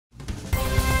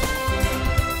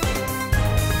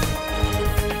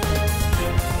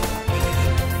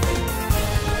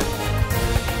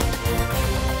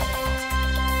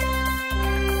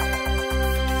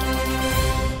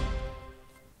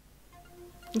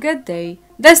Good day.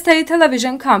 The state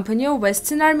television company of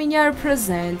Western Armenia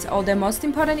presents all the most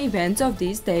important events of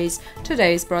these days.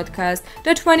 Today's broadcast,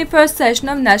 the 21st session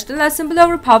of National Assembly of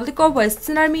Republic of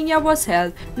Western Armenia was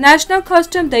held. National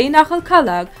Costume Day in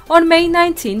Akhalkalak on May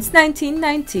 19,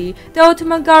 1990. The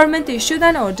Ottoman government issued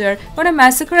an order for a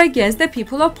massacre against the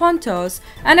people of Pontos.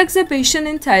 An exhibition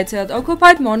entitled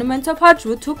Occupied Monuments of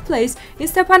Hadrut took place in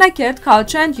Stepanakert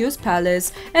Culture and Youth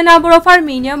Palace. A number of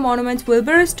Armenian monuments will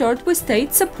be restored with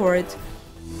state support.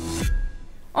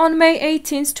 On May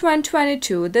 18,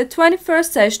 2022, the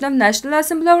 21st session of National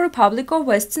Assembly of Republic of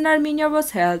Western Armenia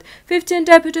was held. 15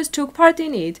 deputies took part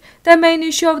in it. The main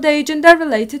issue of the agenda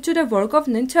related to the work of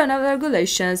internal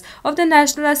regulations of the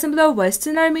National Assembly of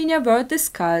Western Armenia were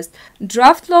discussed.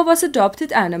 Draft law was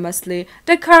adopted unanimously.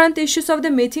 The current issues of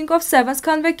the meeting of 7th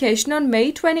Convocation on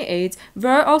May 28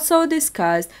 were also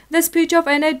discussed. The speech of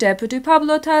NA Deputy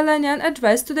Pablo Tailanian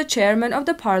addressed to the chairman of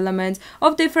the parliaments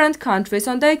of different countries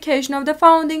on the occasion of the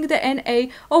founding the NA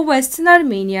of Western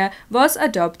Armenia was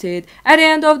adopted. At the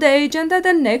end of the agenda,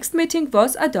 the next meeting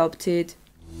was adopted.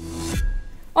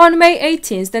 On May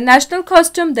 18th, the National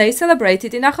Costume Day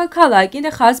celebrated in Akhalkalak in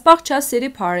the Khazbakhcha City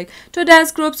Park. Two dance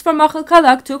groups from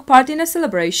Akhalkalak took part in a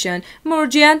celebration,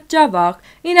 Murji and Javak.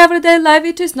 In everyday life,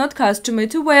 it is not customary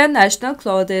to wear national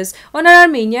clothes on an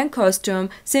Armenian costume,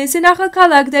 since in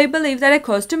Akhalkalak they believe that a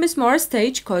costume is more a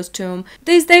stage costume.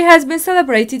 This day has been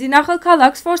celebrated in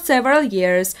Akhalkalak for several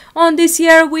years. On this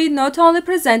year, we not only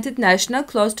presented national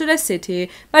clothes to the city,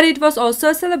 but it was also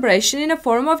a celebration in the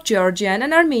form of Georgian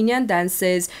and Armenian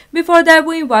dances. Before that,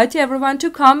 we invite everyone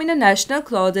to come in a national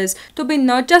clothes, to be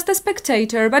not just a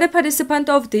spectator but a participant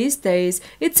of these days.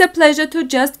 It's a pleasure to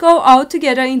just go out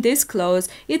together in these clothes.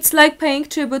 It's like paying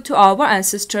tribute to our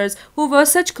ancestors who wore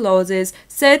such clothes,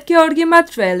 said Georgi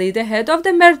Matreli, the head of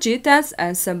the Merji Dance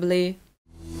Ensemble.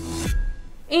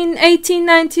 In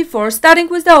 1894, starting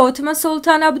with the Ottoman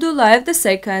Sultan Abdullah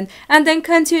II and then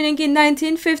continuing in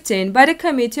 1915 by the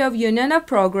Committee of Union of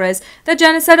Progress, the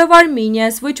genocide of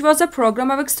Armenians, which was a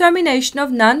program of extermination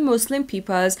of non-Muslim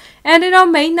peoples, ended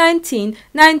on May 19,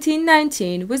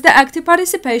 1919 with the active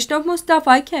participation of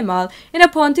Mustafa Kemal in a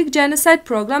Pontic genocide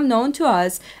program known to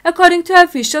us. According to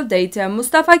official data,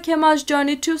 Mustafa Kemal's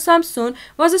journey to Samsun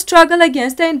was a struggle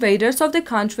against the invaders of the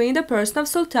country in the person of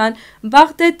Sultan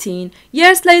Baghdadin.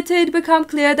 Years later, it became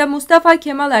clear that Mustafa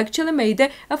Kemal actually made the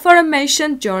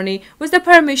aforementioned journey with the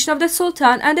permission of the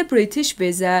Sultan and a British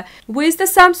visa. With the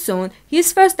Samsun,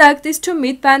 his first act is to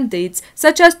meet bandits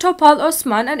such as Topal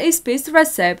Osman and Ispis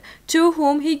Recep, to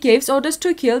whom he gave orders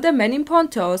to kill the men in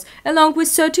Pontos, along with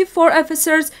 34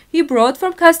 officers he brought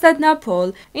from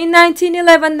Constantinople. In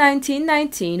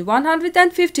 1911-1919,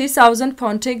 150,000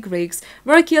 Pontic Greeks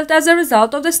were killed as a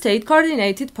result of the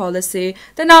state-coordinated policy.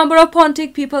 The number of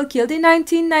Pontic people killed in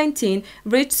 1919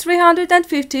 reached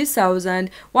 350,000.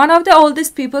 One of the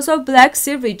oldest peoples of Black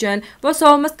Sea region was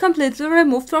almost completely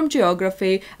removed from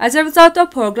geography as a result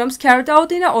of pogroms carried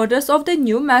out in the orders of the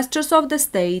new masters of the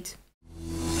state.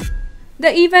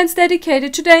 The events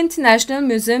dedicated to the International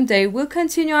Museum Day will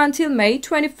continue until May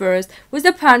 21st with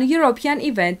the Pan-European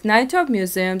event Night of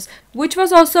Museums, which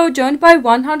was also joined by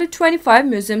 125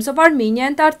 museums of Armenia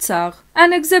and Artsakh.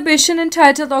 An exhibition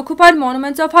entitled Occupied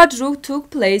Monuments of Hadrut took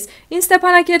place in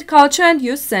Stepanakert Culture and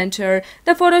Youth Center.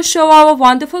 The photos show our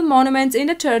wonderful monuments in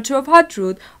the territory of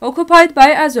Hadrut, occupied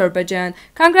by Azerbaijan.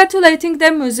 Congratulating the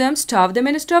museum staff, the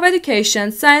Ministry of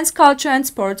Education, Science, Culture and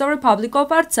Sports of Republic of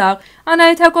Artsakh,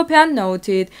 Anait Hakobian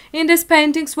noted, "In these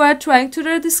paintings we are trying to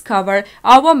rediscover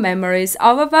our memories,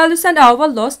 our values and our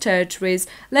lost territories.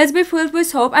 Let's be filled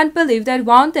with hope and believe that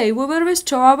one day we will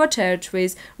restore our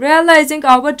territories, realizing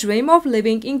our dream of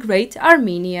living in Great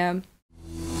Armenia."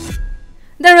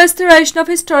 The restoration of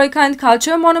historical and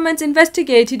cultural monuments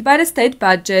investigated by the state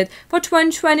budget for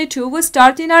 2022 will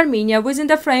start in Armenia within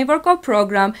the framework of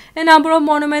program. A number of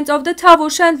monuments of the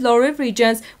Tavush and Lori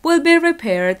regions will be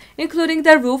repaired, including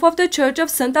the roof of the Church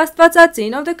of St.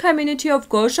 Astvatzatzin of the community of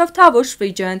Gosh of Tavush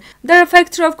region, the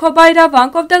refectory of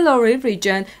Kobayravank of the Lori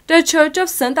region, the Church of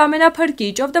St.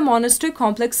 Amenapurgich of the monastery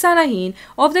complex Sanahin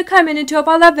of the community of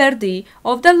Alaverdi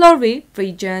of the Lori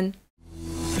region.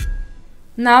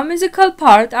 Now musical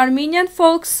part, Armenian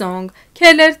folk song,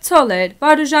 Keler Tsoler,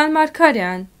 Varujan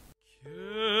Markaryan.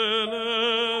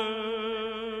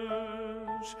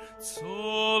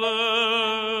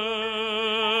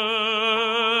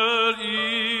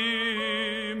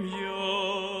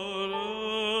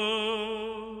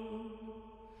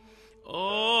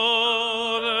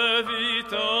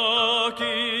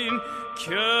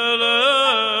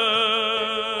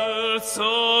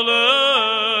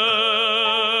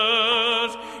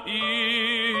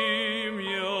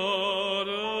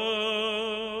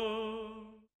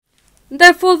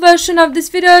 The full version of this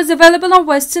video is available on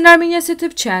Western Armenia's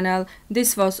YouTube channel.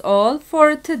 This was all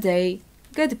for today.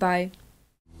 Goodbye.